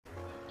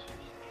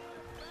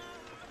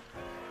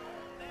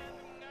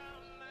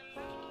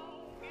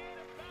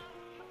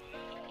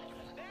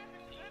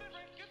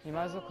You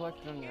might as well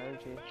collect it on your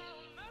OG.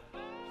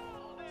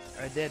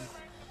 I did.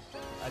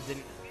 I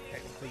didn't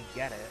technically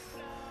get it.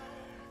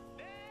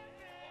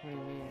 What do you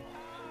mean?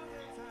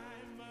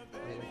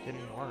 It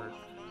didn't work.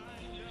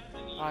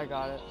 I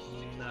got it.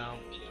 No.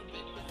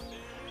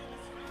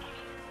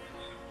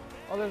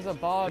 Oh, there's a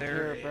bob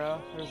here, bro.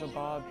 There's a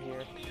bob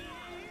here.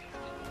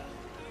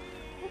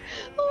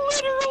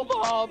 Literal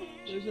bob!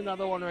 There's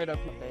another one right up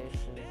The here. base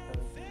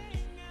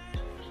is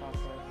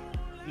chocolate.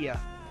 Yeah.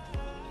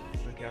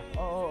 Okay.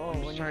 Oh,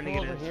 I'm when just you trying to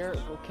come get over in.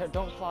 here,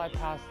 don't fly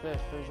past this.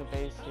 There's a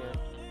base here.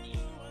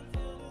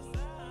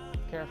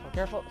 Careful,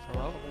 careful.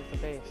 Hello? There's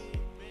a base.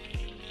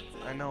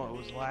 I know it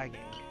was lagging.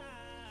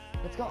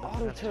 It's got But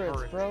auto that's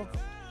turrets, bro. though.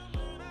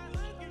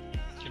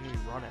 Can we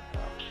run it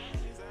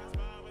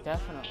though?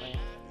 Definitely.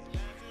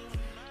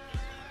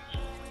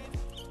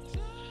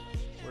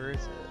 Where is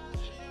it?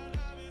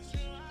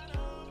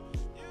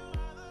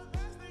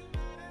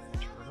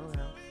 Turn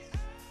around.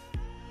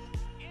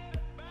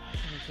 I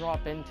can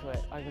drop into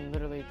it. I can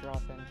literally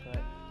drop into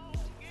it.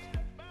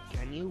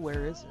 Can you?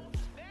 Where is it?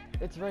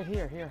 It's right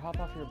here. Here, hop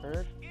off your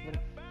bird.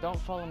 Don't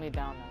follow me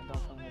down though.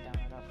 Don't follow me down.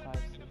 I got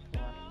 5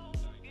 C4.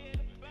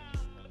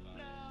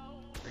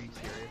 Are you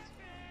serious?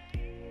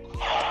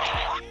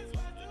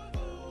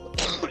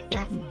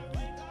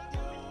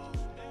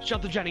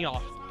 Shut the Jenny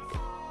off.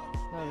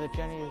 No, the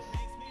Jenny is...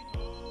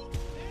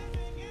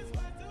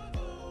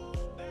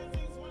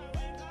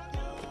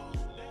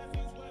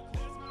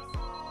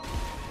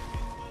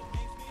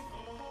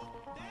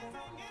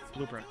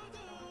 Blueprint.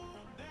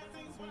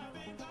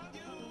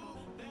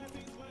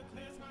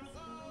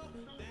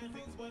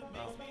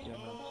 Oh, yeah,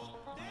 no.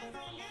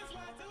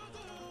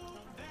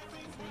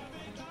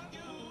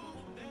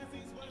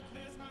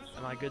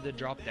 Am I good to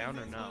drop down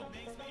or no?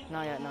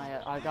 Not yet, not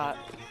yet.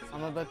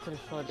 I'm about to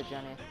destroy the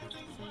Jenny.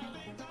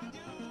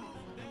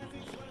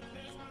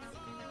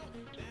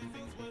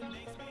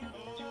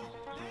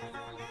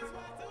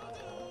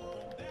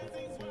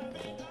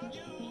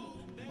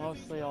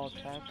 Mostly all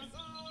tech.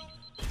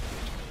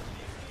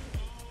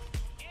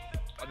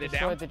 Are they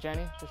Destroy down? the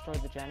Jenny. Destroy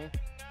the Jenny.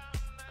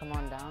 Come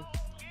on down.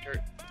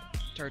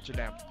 Turrets are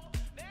down.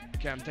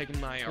 Okay, I'm taking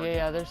my Ark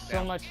Yeah, there's so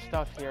down. much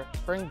stuff here.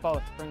 Bring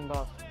both. Bring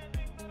both.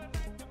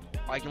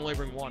 I can only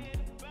bring one.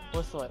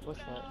 Whistle it.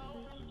 Whistle it.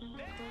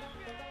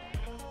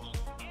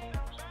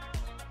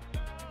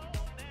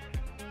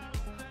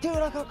 Dude,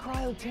 I got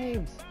cryo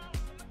teams.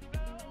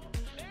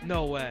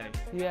 No way.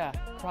 Yeah,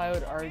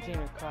 cryoed RG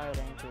and a cryoed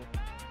Anki.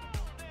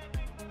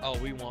 Oh,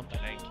 we want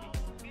that Anki.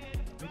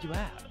 Where'd you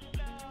at?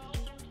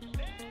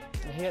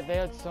 They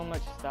had so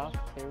much stuff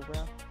too,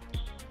 bro.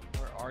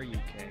 Where are you,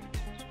 King?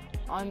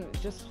 I'm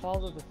just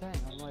follow the thing.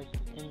 I'm like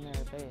in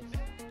their base.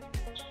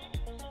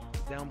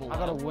 Down below. I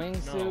got a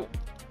wingsuit. No.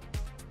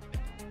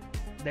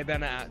 They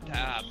better have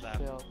that.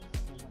 Still.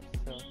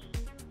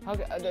 How,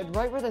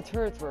 right where the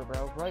turrets were,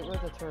 bro. Right where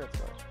the turrets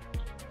were.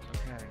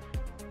 Okay.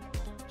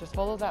 Just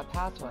follow that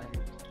pathway.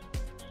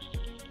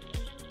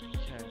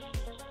 Okay.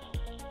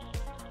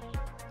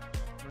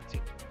 Let's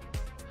see.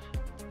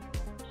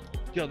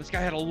 Yo, this guy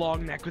had a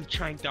long neck with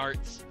giant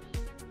darts.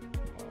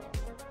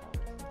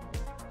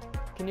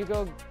 Can you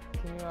go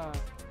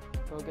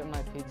get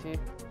my PT?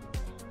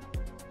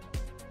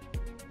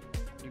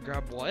 You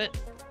grab what?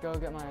 My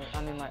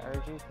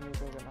RG. Can you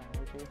go get my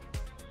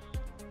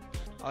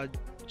RG?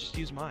 Just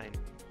use mine.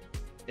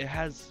 It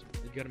has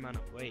a good amount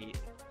of weight.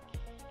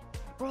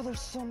 Bro,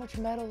 there's so much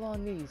metal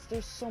on these.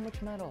 There's so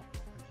much metal. Is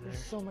There's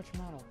there? so much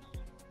metal.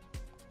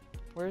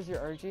 Where's your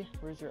RG?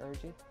 Where's your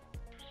RG?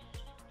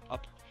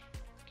 Up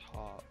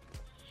top.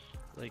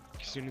 Like,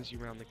 as soon as you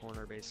round the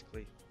corner,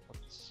 basically.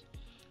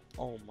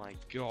 Oh my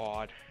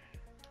god.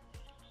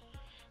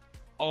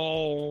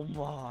 Oh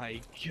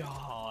my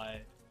god.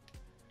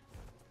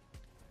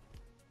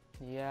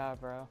 Yeah,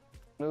 bro.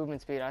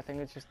 Movement speed. I think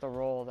it's just the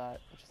roll that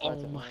just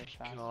lets Oh it my move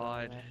faster.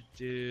 god,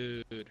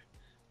 dude.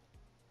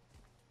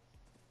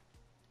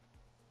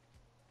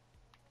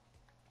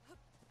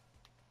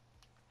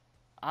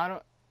 I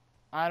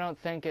don't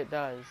think it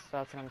does.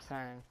 That's what I'm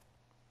saying.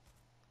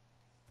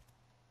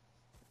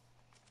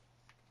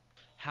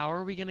 How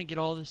are we gonna get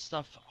all this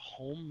stuff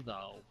home,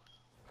 though?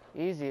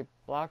 Easy,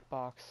 black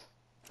box.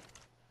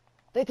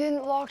 They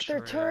didn't lock their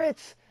True.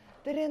 turrets.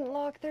 They didn't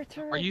lock their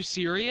turrets. Are you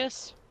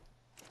serious?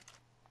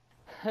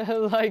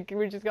 Like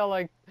we just got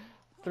like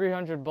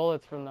 300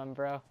 bullets from them,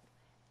 bro.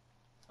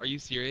 Are you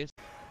serious?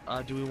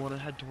 Do we want to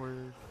head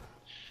toward...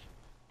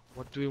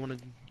 What do we want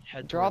to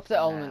head Drop towards the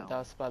element now?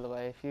 dust, by the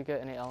way. If you get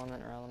any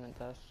element or element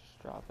dust,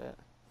 just drop it.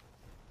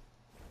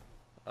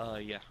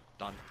 Yeah,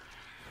 done.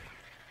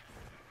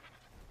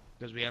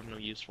 Because we have no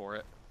use for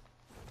it.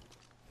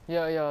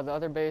 Yo, the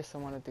other base I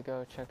wanted to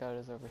go check out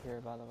is over here,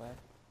 by the way.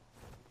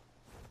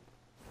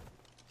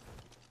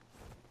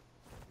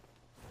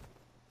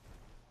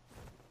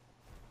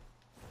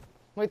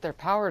 Wait, they're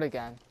powered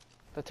again.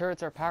 The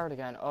turrets are powered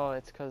again. Oh,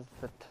 it's because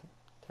the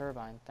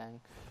turbine thing.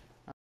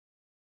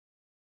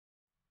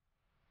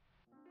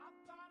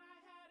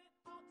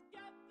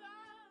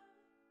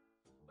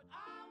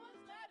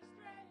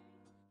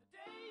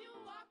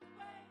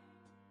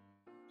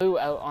 Blue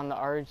out on the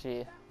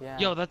RG. Yeah.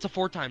 Yo, that's a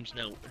 4 times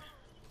note.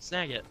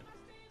 Snag it.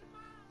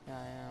 Yeah,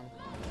 I am.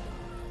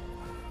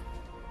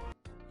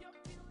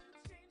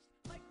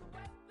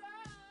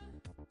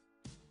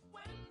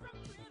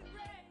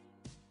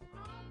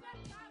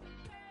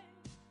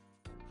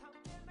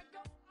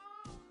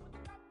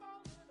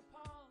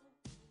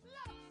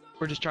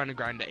 We're just trying to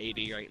grind to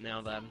 80 right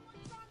now then.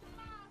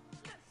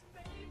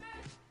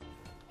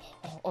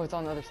 Oh, it's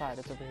on the other side.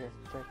 It's over here.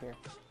 It's right here.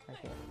 Right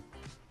here.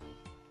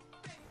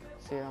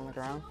 See it on the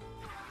ground?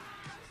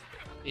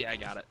 Yeah, I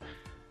got it.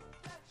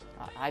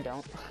 I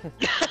don't.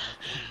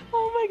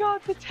 Oh my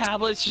god, the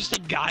tablet's just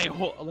a guy,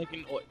 like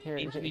an Here,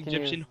 ancient can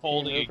Egyptian you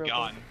holding a move real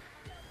gun.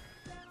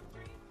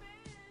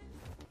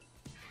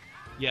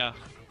 Yeah.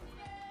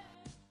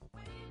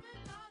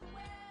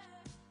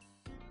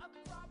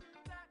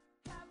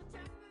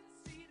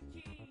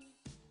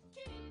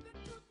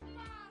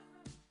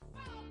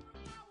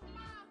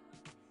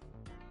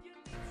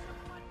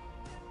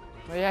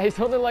 Oh, yeah, he's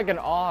holding like an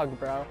AUG,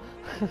 bro.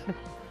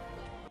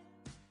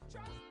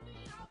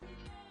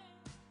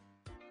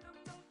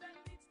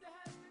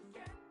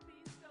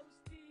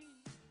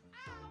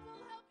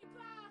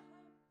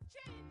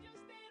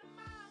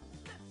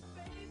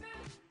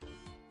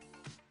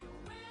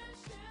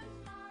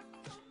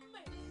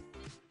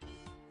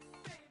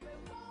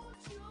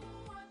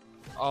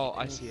 Oh,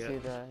 I see it. You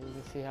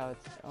can see how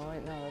it's. Oh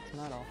wait, no, that's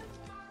metal.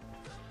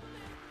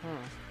 Huh.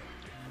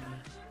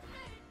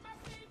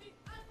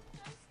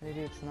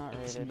 Maybe it's not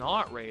rated. It's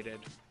not rated.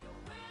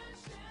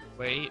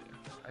 Wait,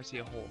 I see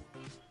a hole.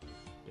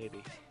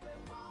 Maybe.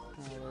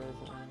 No, there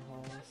isn't any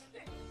holes.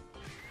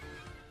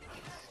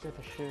 Scared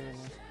the shit out of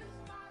me.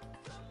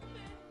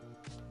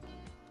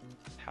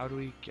 How do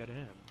we get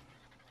in?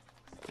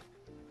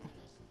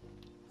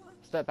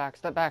 Step back,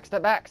 step back,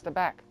 step back, step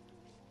back.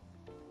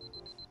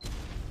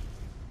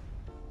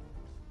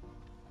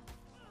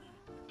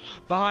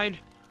 Behind!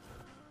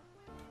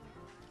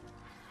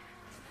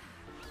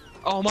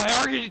 Oh, my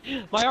RG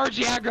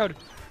aggroed!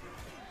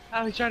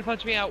 Oh, he's trying to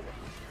punch me out.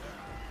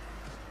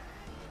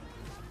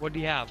 What do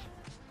you have?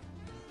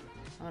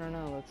 I don't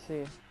know, let's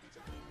see.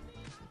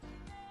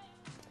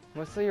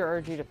 What's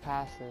your RG to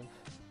passive?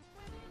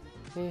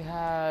 He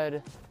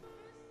had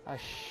a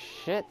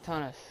shit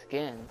ton of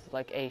skins,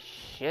 like a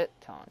shit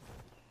ton.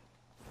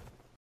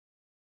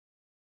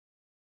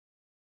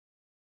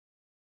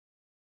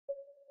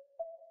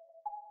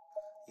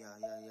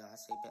 Yeah, I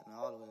say Batman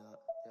all the way up.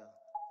 Yeah.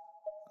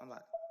 I'm about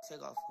to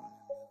take off on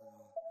that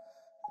nigga.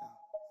 Yeah.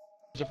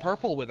 There's a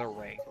purple with a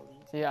ring.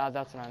 Yeah,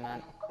 that's what I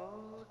meant.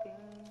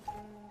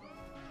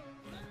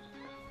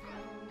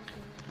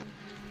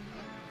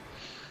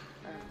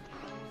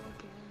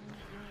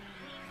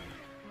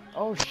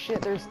 Oh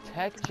shit, there's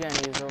tech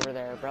jennies over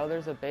there, bro.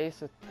 There's a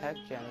base with tech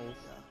jennies.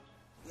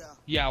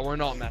 Yeah, we're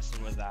not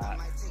messing with that.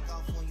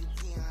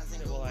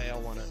 Well, I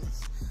want it.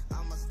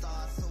 I'm a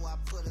star, so I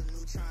put a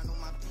neutron on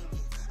my pinky.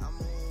 I'm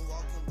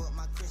moonwalking, but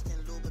my Christian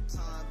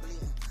Louboutin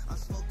bleeding. I'm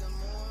smoking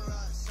more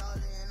rock,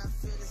 solid, and I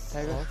feel the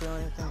same. Tiger, feel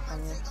anything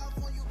from you?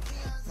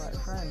 What,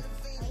 friend?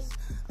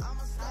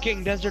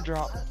 King Desert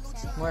Drop.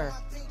 Where?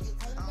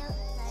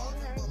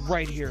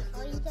 Right here.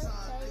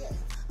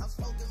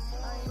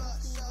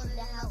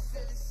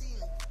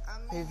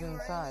 He's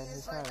inside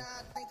his house.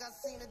 Yeah.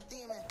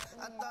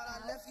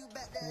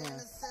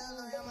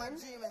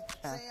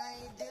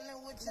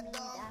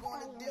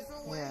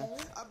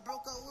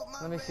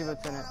 Let me see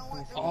what's in it. Let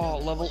me see. Oh,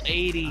 level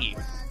 80.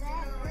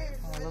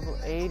 Oh, level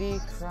 80?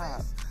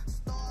 Crap.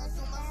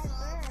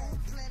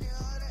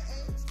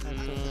 That's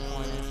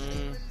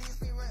disappointing.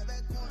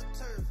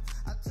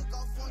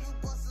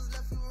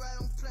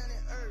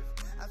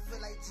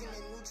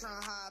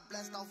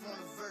 Blast off on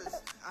the verse.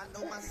 I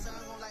know my son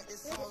gon' like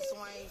this song, so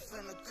I ain't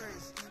finna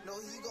curse. No,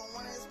 he gon'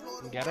 wanna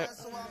explore the Get world, it?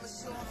 so I'ma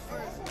show him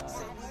first.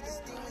 Say we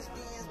distinguished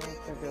beings, baby,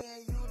 me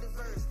and you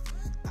diverse.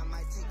 I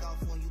might take off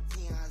on you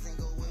peons and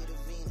go way to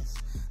Venus.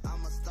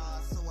 I'm a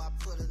star, so I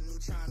put a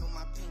neutron on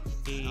my pinky.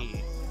 I'm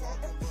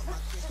moonwalking, but my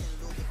Christian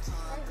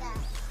Louboutin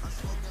bleeding. I'm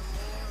smoking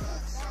more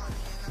rock, solid,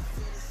 and I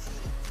feel the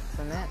ceiling. It's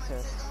a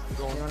mantis.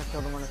 You wanna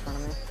kill the one in front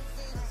of me?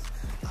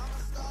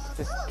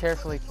 Just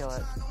carefully kill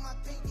it.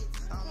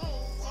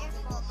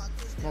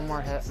 One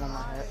more hit, one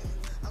more hit.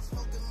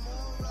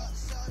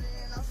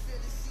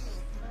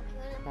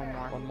 One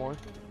more. One more.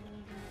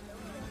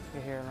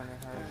 You're here, let me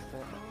harvest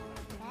it.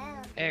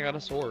 Hey, I got a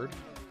sword.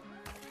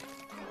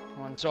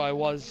 One. So I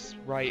was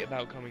right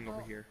about coming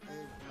over here.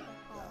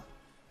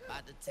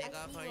 About to take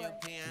off on your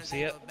peons,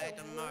 See it? go back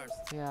to Mars.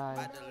 Yeah, I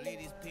About to leave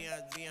these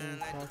peons beyond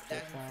like the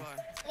Jackson Far.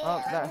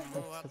 Oh, that's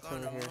Walk on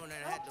over the here. moon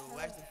and had to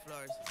wax the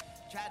floors.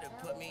 Tried to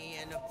put me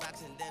in the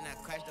box and then I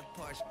crashed the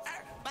Porsche.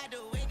 By the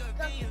way, go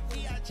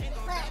B&B, I change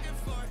go back and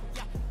forth.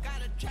 Yeah,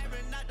 got a driver,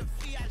 not the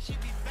Fiat, she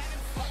be back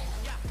and forth.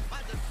 Yeah,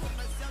 about to put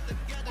myself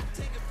together,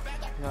 take it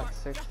back. Got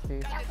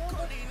 60.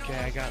 Okay,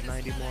 I got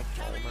 90 more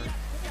polymer.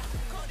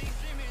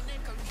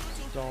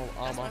 So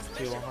I'm up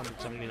to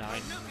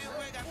 179.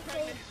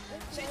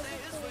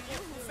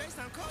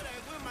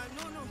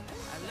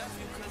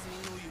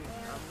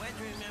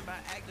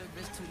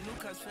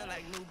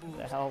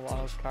 The hell,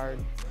 wild card.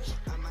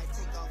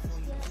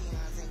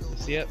 You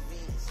see it?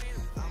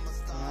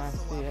 I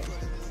see it.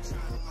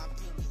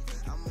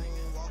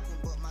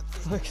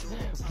 Looks,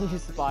 when you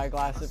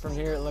spyglass it from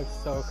here, it looks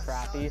so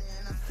crappy.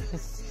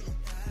 It's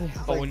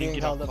But like when you being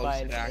get up held close, by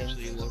it an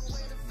actually inch.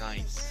 looks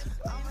nice.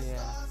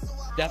 Yeah.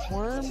 Death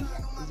worm?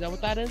 Is that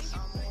what that is?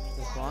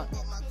 This one?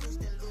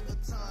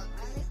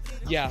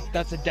 Yeah,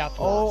 that's a death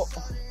worm. Oh!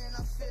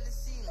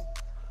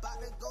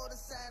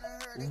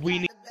 We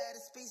need.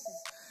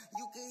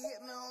 You can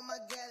hit me on my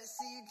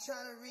galaxy, you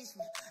tryna reach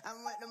me.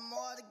 I'm at the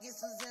mall to get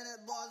some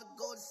Xanax ball to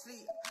go to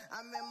sleep.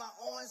 I'm in my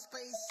own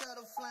space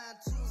shuttle flying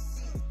 2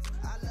 seats.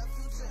 I love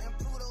Future and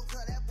Pluto,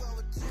 cause that boy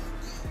was too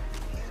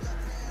deep. Ain't got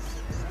plans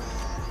to do no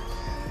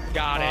all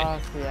Got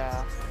it. Fuck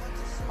yeah.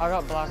 I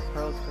got black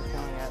pearls for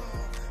killing it.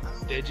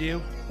 Did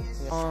you?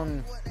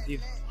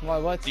 Yeah.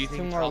 What's do you 2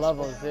 think it's more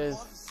possible? levels is...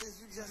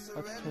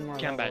 What's 2 more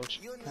Chem levels?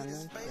 bench. Chem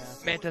bench?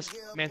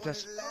 Yeah.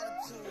 Mantis.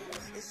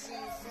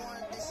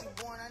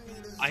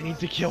 I need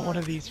to kill one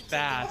of these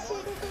fast.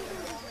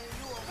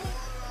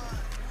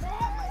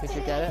 Did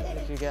you get it?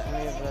 Did you get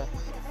any of the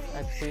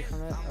XP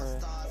from it? Or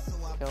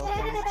kill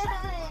things?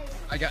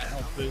 I got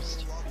health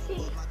boost.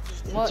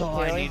 What, That's all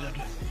I Kaylee? needed.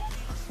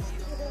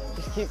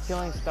 Just keep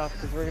killing stuff,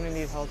 because we're gonna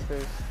need health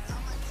boost.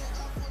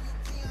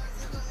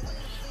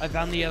 I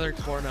found the other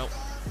core note.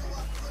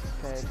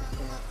 Okay, just give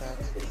me a sec.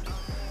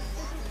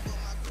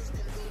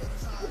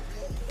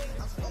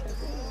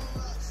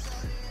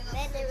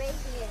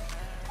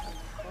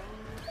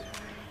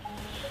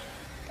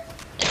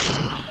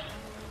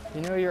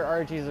 You know your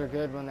RGs are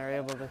good when they're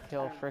able to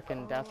kill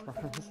frickin' death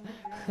worms.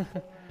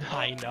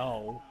 I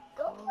know.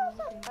 Go kill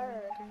some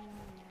bird.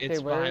 It's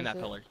Okay, where behind is that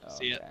it? pillar. Oh,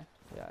 See it? okay.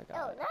 Yeah, I No,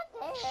 got it. not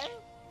there.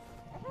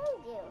 I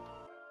heard you.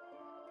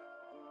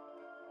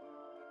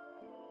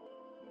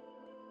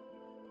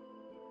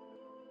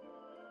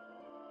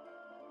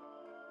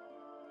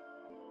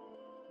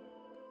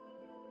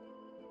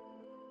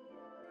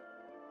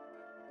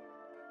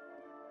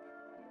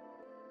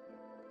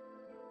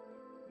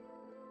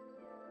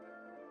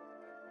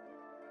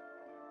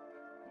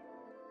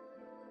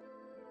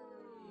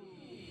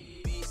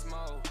 beast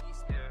mode.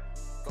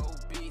 Go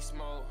beast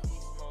mode.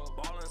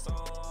 Ballin' so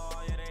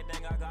hard, yeah, they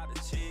think I got the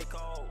cheat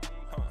code.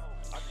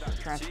 I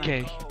got the cheat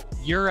Okay, code.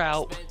 you're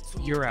out.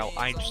 You're out.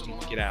 I just need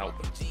to get out.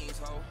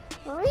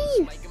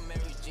 Leave.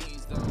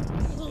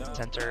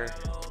 Center.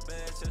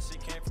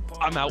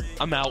 I'm out.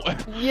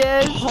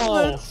 Yes! Oh.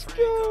 Let's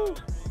go!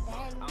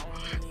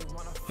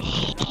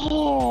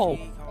 Oh!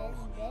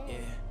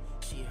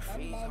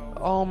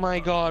 Oh my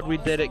god, we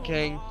did it,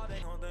 King.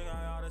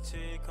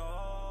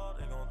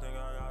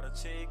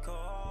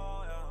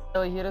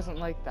 Really, he doesn't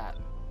like that.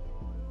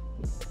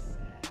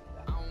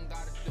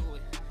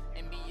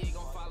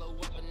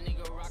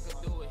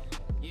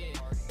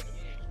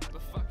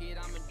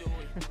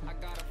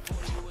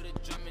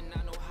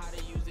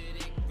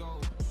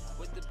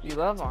 You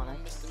love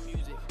Onyx.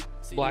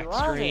 Black You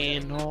love screen.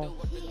 it. No.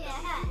 Yeah.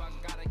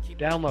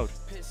 Download.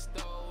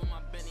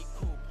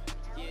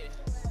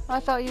 I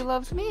thought you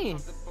loved me.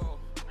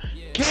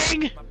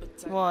 King!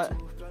 What?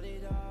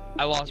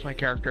 I lost my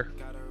character.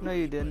 No,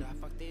 you didn't.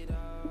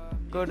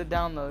 Go to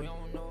download.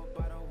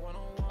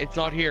 It's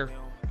not here.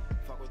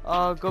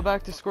 Go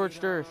back to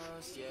Scorched Earth.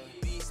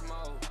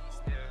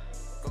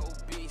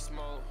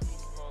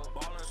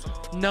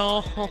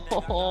 No.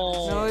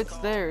 No, it's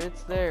there.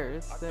 It's there.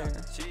 It's there.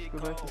 Go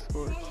back to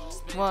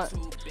Scorched. What?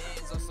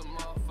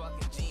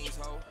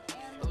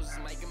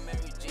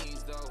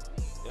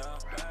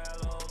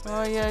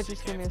 Oh yeah,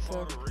 just give me a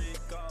sec.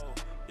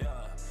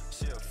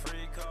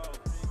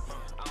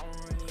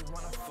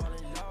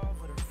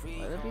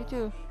 Let it be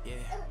too.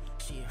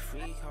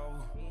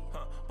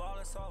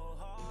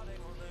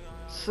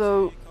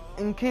 So,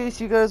 in case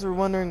you guys were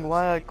wondering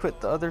why I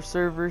quit the other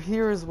server,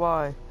 here is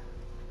why.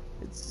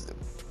 It's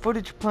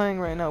footage playing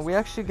right now. We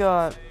actually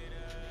got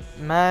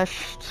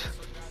mashed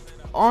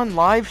on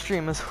live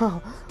stream as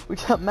well. We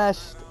got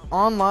mashed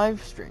on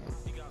live stream.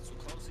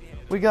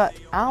 We got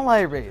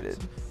ally raided.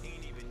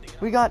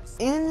 We got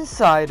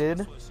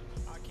insided.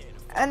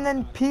 And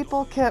then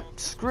people kept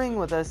screwing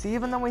with us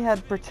even though we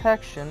had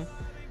protection.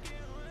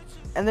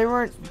 And they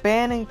weren't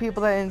banning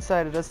people that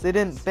incited us. They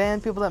didn't ban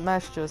people that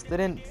mashed us. They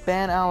didn't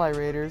ban ally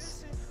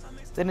raiders.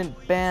 They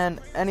didn't ban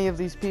any of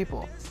these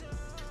people.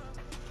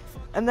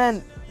 And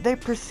then they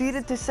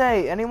proceeded to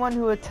say anyone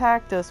who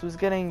attacked us was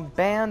getting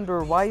banned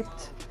or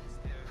wiped.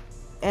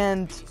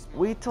 And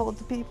we told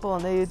the people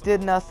and they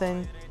did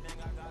nothing.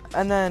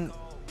 And then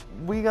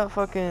we got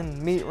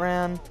fucking meat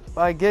ran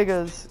by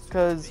Gigas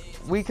because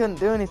we couldn't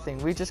do anything.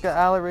 We just got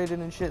ally raided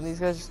and shit, and these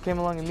guys just came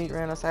along and meat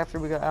ran us after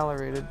we got ally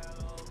raided.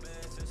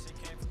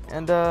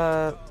 And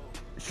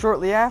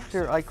shortly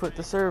after I quit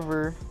the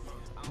server,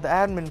 the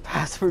admin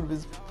password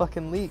was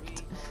fucking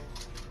leaked.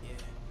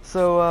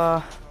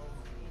 So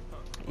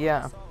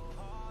yeah.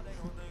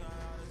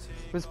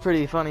 It was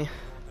pretty funny.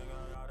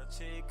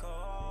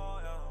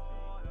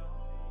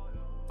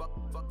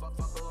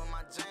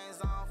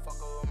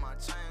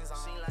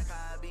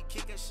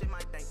 Kicking shit,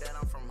 might think that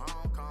I'm from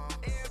Hong Kong.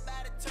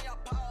 Everybody turn your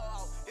power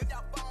off if your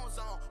phone's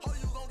on. Or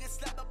you gon' get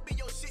slapped up in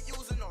your shit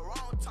using the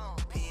wrong tone.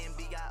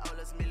 PNB got all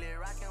this Millie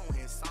rockin' when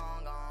his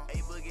song on. A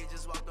Boogie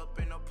just walked up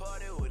in the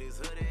party with his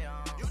hoodie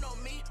on. You know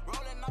me,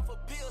 rolling off a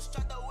pill,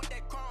 strapped up with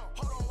that chrome.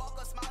 Hold on,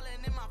 walker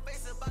smiling in my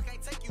face if I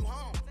can't take you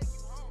home.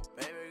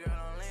 Baby girl,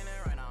 I'm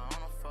leaning right now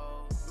on the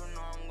fold. You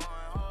know I'm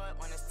going hard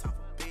when it's time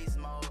for beast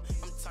mode.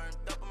 I'm turned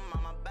up,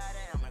 I'm on my body,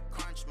 I'm in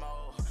crunch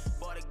mode.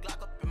 Boy, the Glock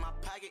up in my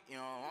pocket, you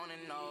don't wanna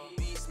know.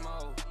 Beast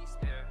mode,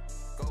 yeah,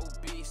 go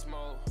beast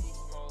mode.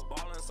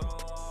 Ballin' so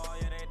hard,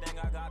 yeah, they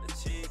think I got the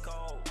cheat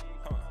code.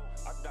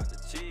 I got the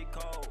cheat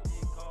code.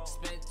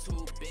 Spent 2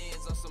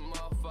 bins on some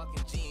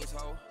motherfucking jeans,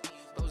 ho.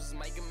 Those is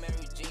Mike and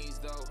Mary jeans,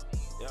 though.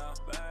 Yeah,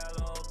 bad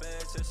little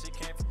bitch, and she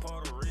came from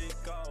Puerto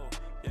Rico.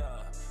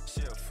 Yeah,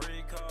 she a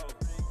freak hoe.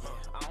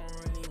 I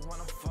don't really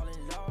wanna fall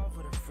in love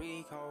with a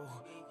freak hoe.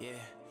 Yeah,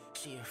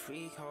 she a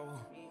freak hoe.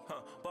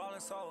 Ballin'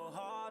 so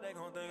hard, they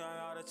gon' think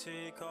I got a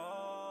cheat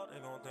code. They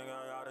gon' think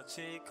I got a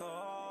cheat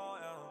code,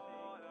 yeah.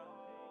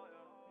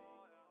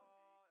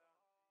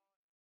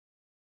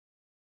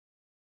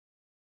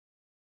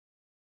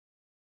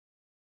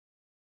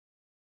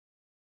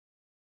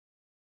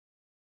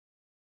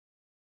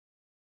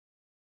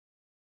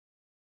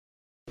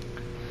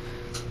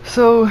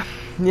 So,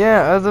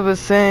 yeah, as I was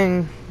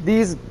saying,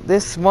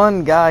 this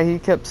one guy, he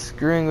kept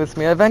screwing with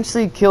me. I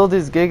eventually killed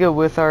his Giga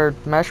with our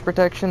mesh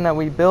protection that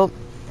we built.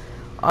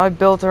 I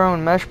built our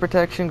own mesh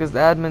protection because the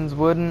admins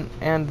wouldn't,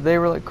 and they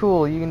were like,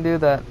 cool, you can do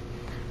that.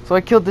 So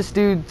I killed this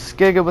dude's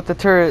Giga with the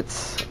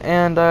turrets,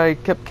 and I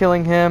kept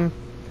killing him.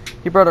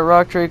 He brought a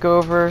rock drake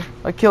over.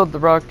 I killed the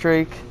rock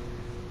drake.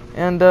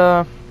 And,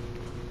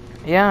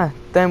 yeah,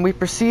 then we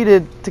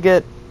proceeded to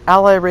get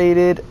ally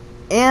raided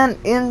and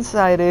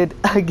incited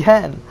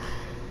again.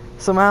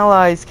 Some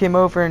allies came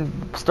over and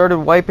started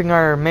wiping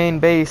our main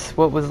base,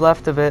 what was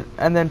left of it,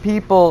 and then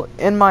people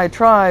in my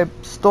tribe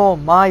stole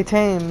my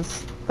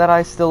tames that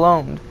I still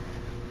owned.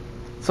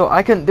 So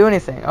I couldn't do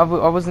anything. I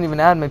wasn't even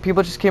admin.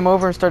 People just came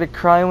over and started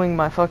cryoing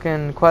my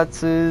fucking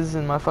Quetzes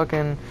and my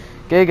fucking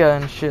Giga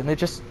and shit, and they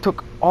just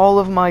took all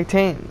of my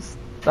tames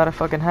that I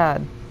fucking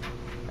had.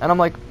 And I'm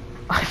like,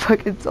 I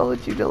fucking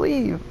told you to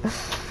leave.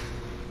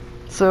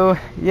 So,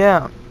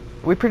 yeah.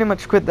 We pretty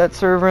much quit that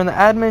server, and the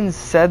admins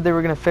said they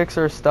were gonna fix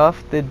our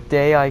stuff the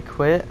day I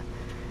quit.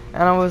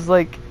 And I was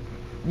like,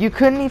 you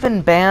couldn't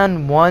even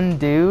ban one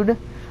dude?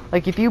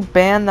 Like, if you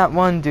banned that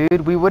one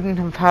dude, we wouldn't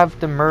have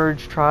to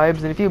merge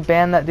tribes, and if you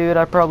banned that dude,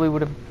 I probably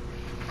would have...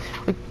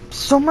 Like,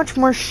 so much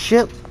more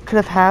shit could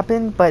have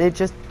happened, but it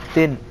just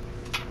didn't.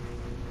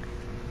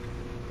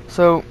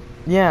 So,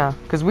 yeah,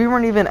 because we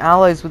weren't even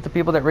allies with the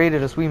people that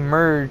raided us. We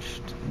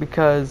merged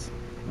because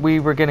we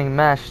were getting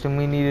meshed, and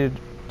we needed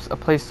a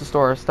place to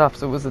store our stuff,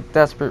 so it was a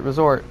desperate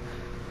resort.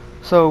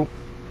 So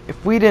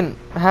if we didn't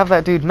have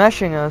that dude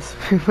meshing us,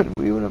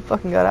 we would have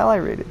fucking got ally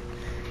raided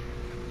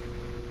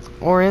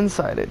or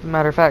insided,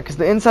 matter of fact, because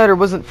the insider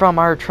wasn't from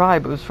our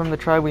tribe, it was from the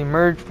tribe we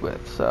merged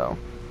with. So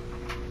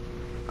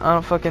I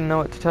don't fucking know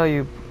what to tell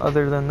you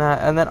other than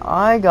that. And then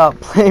I got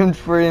blamed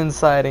for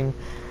inciting.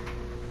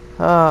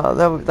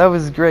 That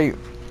was great.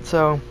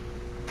 So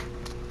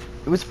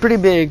it was a pretty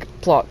big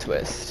plot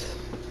twist.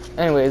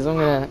 Anyways, I'm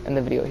gonna end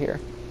the video here.